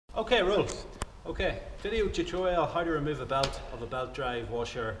Okay, rules. Okay, video tutorial how to remove a belt of a belt drive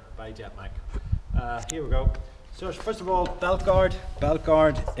washer by Jetmac. Here we go. So first of all, belt guard. Belt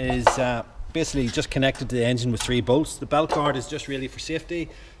guard is basically just connected to the engine with 3 bolts. The belt guard is just really for safety,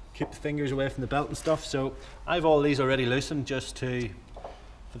 keep the fingers away from the belt and stuff. So I've all these already loosened just for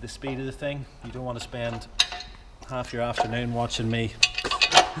the speed of the thing. You don't want to spend half your afternoon watching me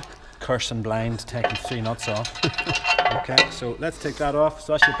cursing blind taking 3 nuts off. Okay, so let's take that off.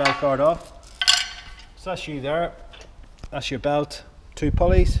 So that's your belt guard off. So that's you there. That's your belt, 2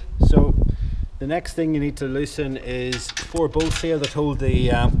 pulleys. So the next thing you need to loosen is 4 bolts here that hold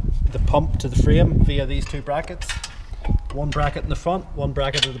the pump to the frame via these 2 brackets. 1 bracket in the front, 1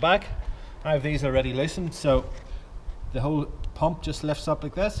 bracket at the back. I have these already loosened, so the whole pump just lifts up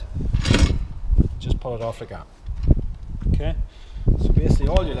like this. Just pull it off like that. Okay, so basically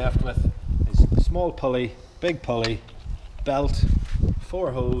all you're left with is small pulley, big pulley, belt,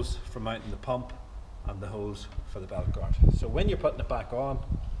 4 holes for mounting the pump, and the hose for the belt guard. So when you're putting it back on,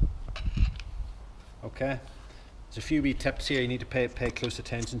 okay, there's a few wee tips here you need to pay close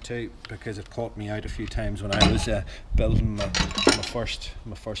attention to, because it caught me out a few times when I was building my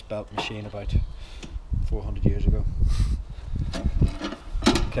first belt machine about 400 years ago.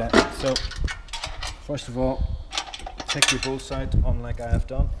 Okay, so first of all, take your bolts out on like I have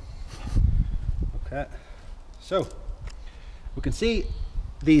done. Okay, so we can see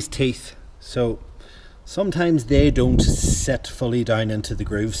these teeth. So sometimes they don't set fully down into the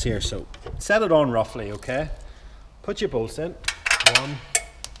grooves here, so set it on roughly. Okay, put your bolts in. 1,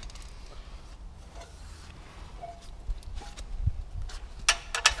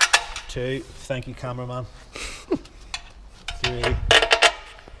 2, thank you cameraman. 3,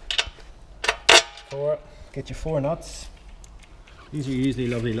 4, get your 4 nuts. These are usually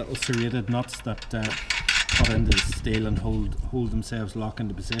lovely little serrated nuts that cut into the steel and hold themselves, lock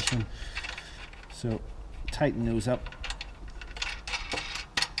into position. So tighten those up.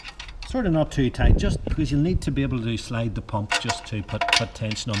 Sort of not too tight, just because you'll need to be able to slide the pump just to put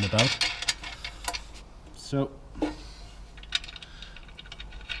tension on the belt. So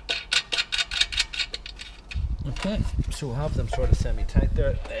okay, so we'll have them sort of semi-tight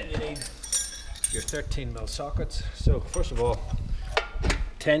there. Then you need your 13mm sockets. So first of all,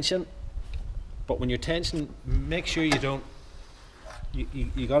 tension. But when you're tensioning, make sure you don't.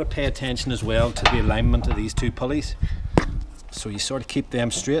 You got to pay attention as well to the alignment of these 2 pulleys. So you sort of keep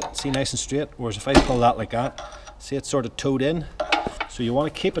them straight, see, nice and straight. Whereas if I pull that like that, see, it's sort of towed in. So you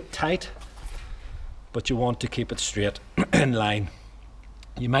want to keep it tight, but you want to keep it straight in line.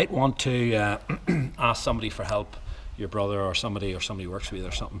 You might want to ask somebody for help, your brother or somebody works with you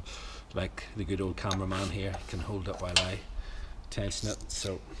or something, like the good old cameraman here can hold it while I tension it.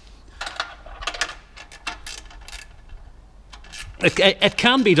 So it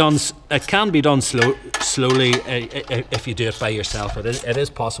can be done. It can be done slowly if you do it by yourself. It is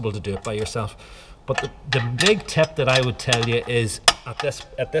possible to do it by yourself. But the big tip that I would tell you is at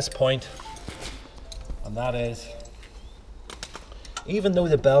this point, and that is, even though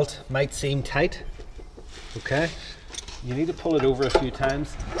the belt might seem tight, okay, you need to pull it over a few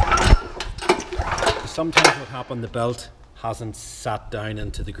times. Sometimes what happens, the belt hasn't sat down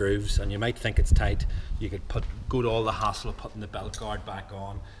into the grooves and you might think it's tight. You could go to all the hassle of putting the belt guard back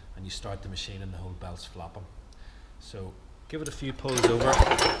on, and you start the machine and the whole belt's flapping. So give it a few pulls over,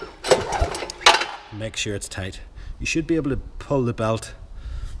 make sure it's tight. You should be able to pull the belt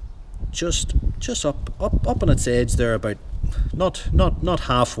just up on its edge there, about not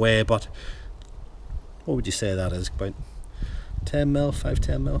halfway, but what would you say that is, about 10mm,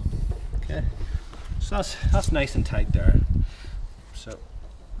 5-10mm. Okay, so that's nice and tight there. So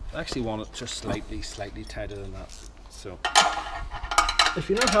I actually want it just slightly tighter than that. So if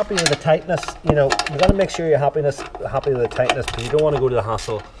you're not happy with the tightness, you got to make sure you're happy with the tightness, because you don't want to go to the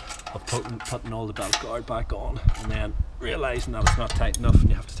hassle of putting all the belt guard back on and then realizing that it's not tight enough and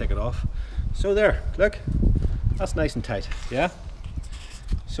you have to take it off. So there, look, that's nice and tight. Yeah,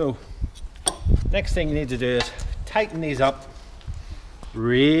 so next thing you need to do is tighten these up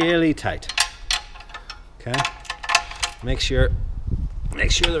really tight. Okay, make sure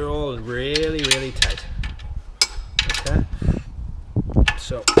they're all really tight. Okay,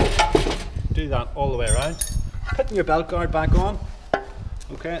 so do that all the way around. Putting your belt guard back on.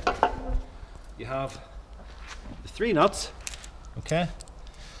 Okay, you have the 3 nuts. Okay,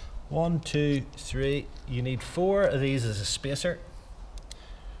 1, 2, 3. You need 4 of these as a spacer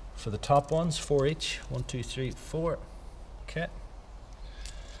for the top ones, 4 each. 1, 2, 3, 4. Okay,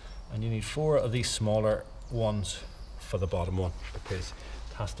 and you need 4 of these smaller ones for the bottom one, because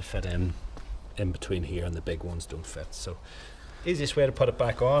it has to fit in between here and the big ones don't fit. So easiest way to put it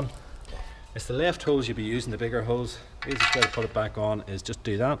back on, it's the left holes you'll be using, the bigger holes. Easiest way to put it back on is just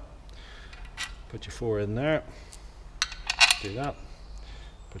do that. Put your 4 in there. Do that.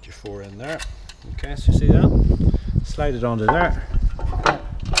 Put your 4 in there. Okay, so you see that? Slide it onto there.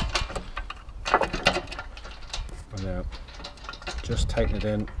 And now just tighten it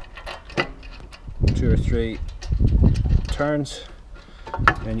in 2 or 3 turns.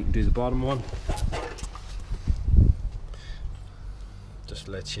 Then you can do the bottom one. Just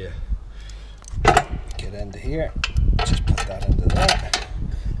let you get into here. Just put that into there.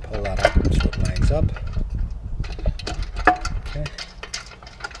 Pull that up so it lines up. Okay.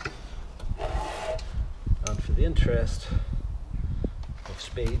 And for the interest of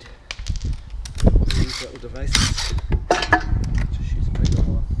speed, these little devices. Just use a bigger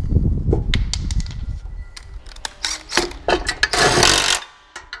one.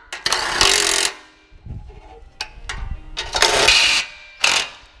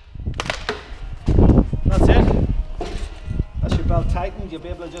 That's it. That's your belt tightened. You'll be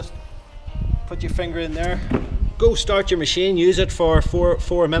able to just put your finger in there. Go start your machine, use it for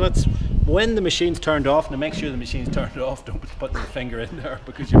 4 minutes. When the machine's turned off, now make sure the machine's turned off, don't put your finger in there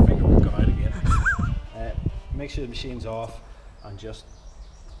because your finger will come out again. Make sure the machine's off and just,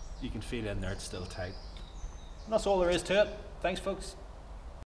 you can feel in there it's still tight. And that's all there is to it. Thanks folks.